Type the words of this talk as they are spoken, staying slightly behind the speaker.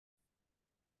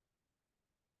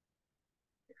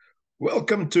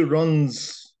Welcome to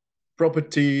Ron's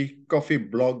Property Coffee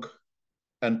blog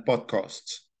and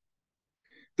podcasts.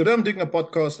 Today I'm doing a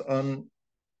podcast on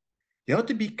how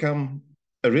to become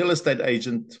a real estate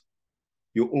agent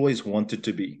you always wanted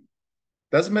to be.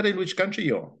 Doesn't matter in which country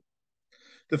you are.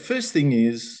 The first thing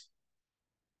is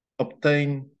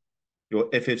obtain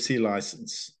your FFC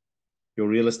license, your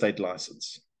real estate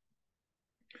license.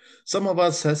 Some of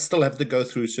us still have to go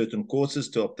through certain courses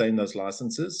to obtain those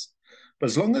licenses. But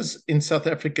as long as in South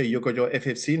Africa you've got your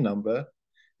FFC number,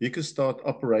 you can start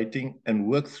operating and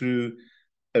work through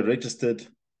a registered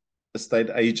estate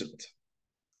agent.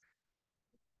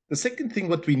 The second thing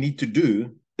what we need to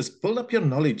do is build up your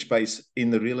knowledge base in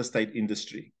the real estate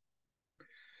industry.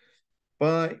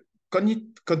 By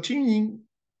continuing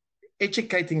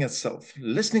educating yourself,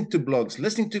 listening to blogs,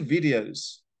 listening to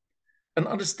videos, and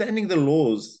understanding the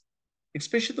laws,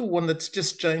 especially the one that's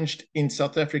just changed in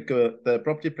South Africa, the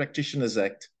Property Practitioners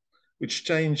Act, which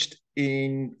changed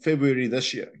in February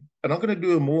this year. And I'm going to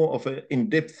do a more of an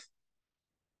in-depth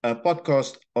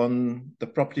podcast on the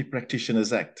Property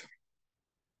Practitioners Act.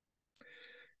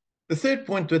 The third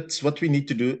point that's what we need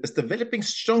to do is developing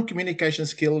strong communication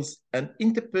skills and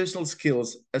interpersonal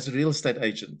skills as a real estate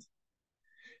agent.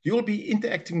 You will be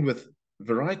interacting with a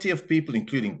variety of people,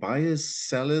 including buyers,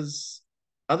 sellers,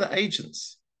 other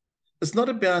agents. It's not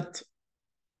about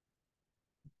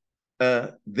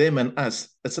them and us.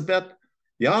 It's about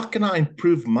how can I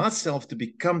improve myself to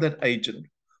become that agent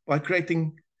by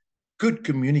creating good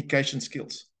communication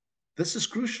skills. This is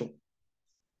crucial.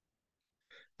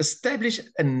 Establish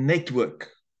a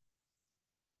network.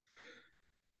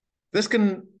 This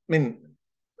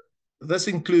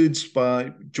includes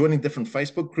by joining different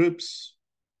Facebook groups,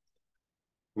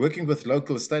 working with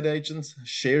local estate agents,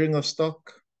 sharing of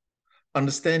stock,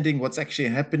 understanding what's actually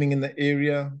happening in the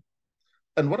area.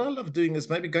 And what I love doing is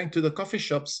maybe going to the coffee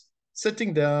shops,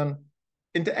 sitting down,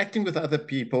 interacting with other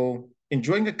people,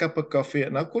 enjoying a cup of coffee,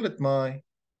 and I call it my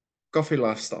coffee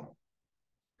lifestyle.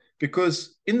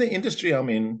 Because in the industry I'm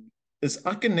in, is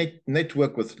I can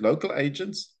network with local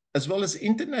agents as well as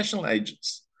international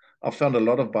agents. I've found a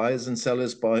lot of buyers and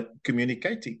sellers by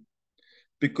communicating,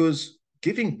 because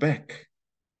giving back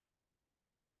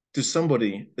to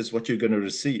somebody is what you're going to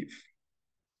receive.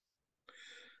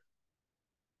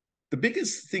 The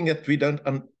biggest thing that we don't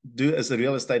do as a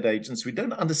real estate agents, we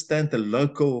don't understand the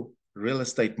local real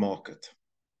estate market.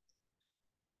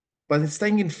 By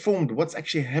staying informed what's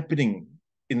actually happening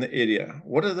in the area,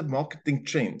 what are the marketing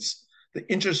trends, the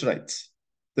interest rates,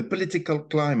 the political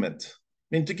climate.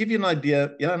 To give you an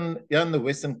idea, here in the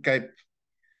Western Cape,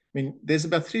 there's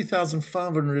about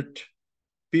 3,500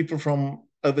 people from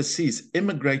overseas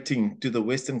immigrating to the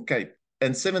Western Cape,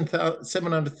 and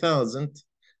 700,000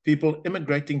 people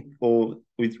immigrating, or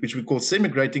which we call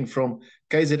semigrating, from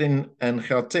KZN and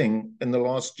Gauteng in the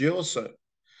last year or so,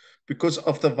 because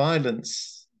of the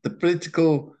violence, the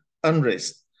political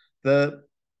unrest, the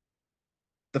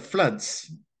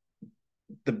floods,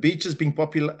 the beaches being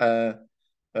popular,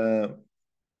 the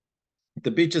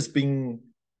beaches being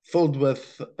filled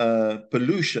with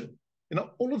pollution.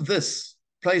 All of this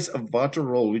plays a vital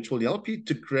role, which will help you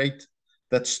to create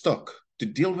that stock, to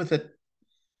deal with that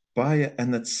buyer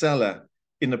and that seller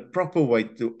in a proper way,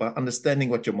 by understanding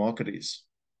what your market is.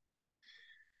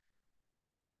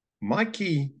 My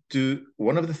key to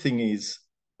one of the things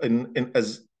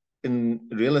is in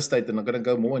real estate, and I'm going to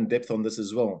go more in depth on this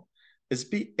as well, is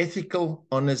be ethical,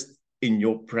 honest in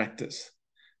your practice.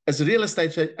 As a real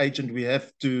estate agent, we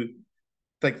have to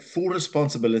take full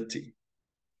responsibility.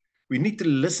 We need to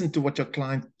listen to what your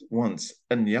client wants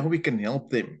and how we can help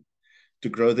them to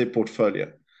grow their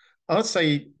portfolio. I'd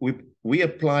say we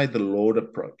apply the LORD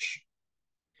approach.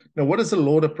 Now, what is the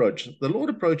LORD approach? The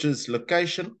LORD approach is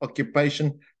location,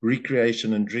 occupation,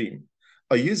 recreation, and dream.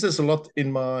 I use this a lot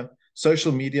in my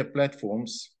social media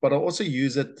platforms, but I also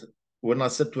use it when I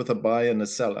sit with a buyer and a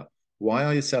seller. Why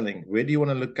are you selling? Where do you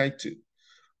want to locate to?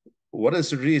 What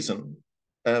is the reason?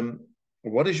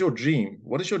 What is your dream?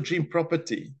 What is your dream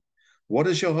property? What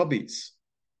is your hobbies?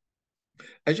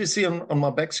 As you see on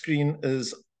my back screen,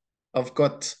 I've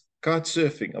got kite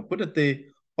surfing. I put it there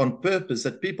on purpose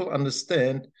that people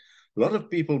understand. A lot of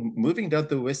people moving down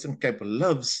to the Western Cape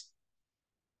loves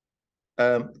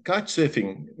kite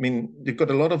surfing. You've got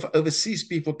a lot of overseas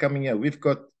people coming here. We've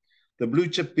got the blue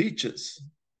chip beaches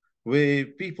where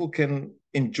people can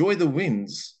enjoy the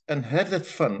winds and have that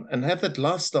fun and have that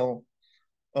lifestyle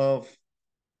of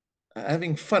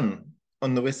having fun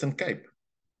on the Western Cape.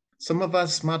 Some of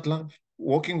us might love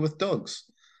walking with dogs.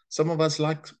 Some of us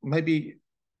like maybe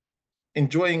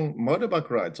enjoying motorbike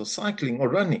rides or cycling or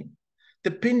running,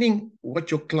 depending what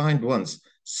your client wants.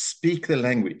 speak the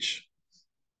language.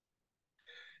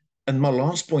 And my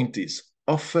last point is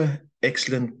offer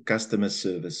excellent customer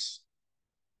service.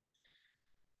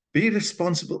 Be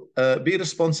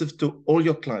responsive to all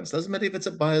your clients. Doesn't matter if it's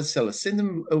a buyer or seller. Send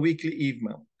them a weekly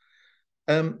email.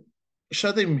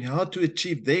 Show them how to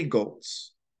achieve their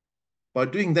goals. By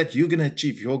doing that, you're going to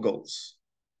achieve your goals.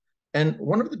 And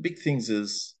one of the big things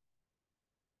is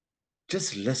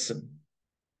just listen.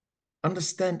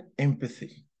 Understand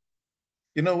empathy.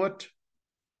 You know what?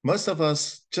 Most of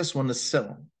us just want to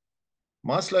sell.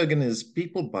 My slogan is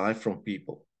people buy from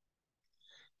people.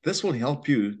 This will help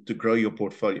you to grow your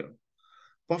portfolio.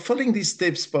 By following these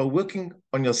steps, by working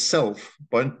on yourself,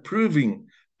 by improving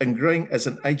and growing as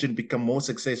an agent, become more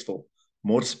successful,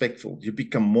 more respectful. You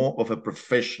become more of a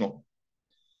professional.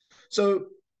 So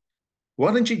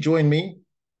why don't you join me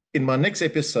in my next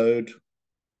episode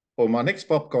or my next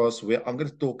podcast where I'm going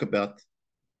to talk about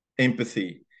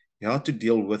empathy, how to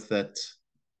deal with that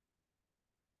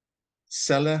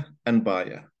seller and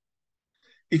buyer.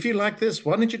 If you like this,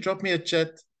 why don't you drop me a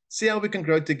chat, see how we can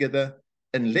grow together,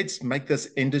 and let's make this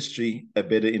industry a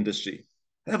better industry.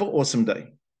 Have an awesome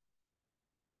day.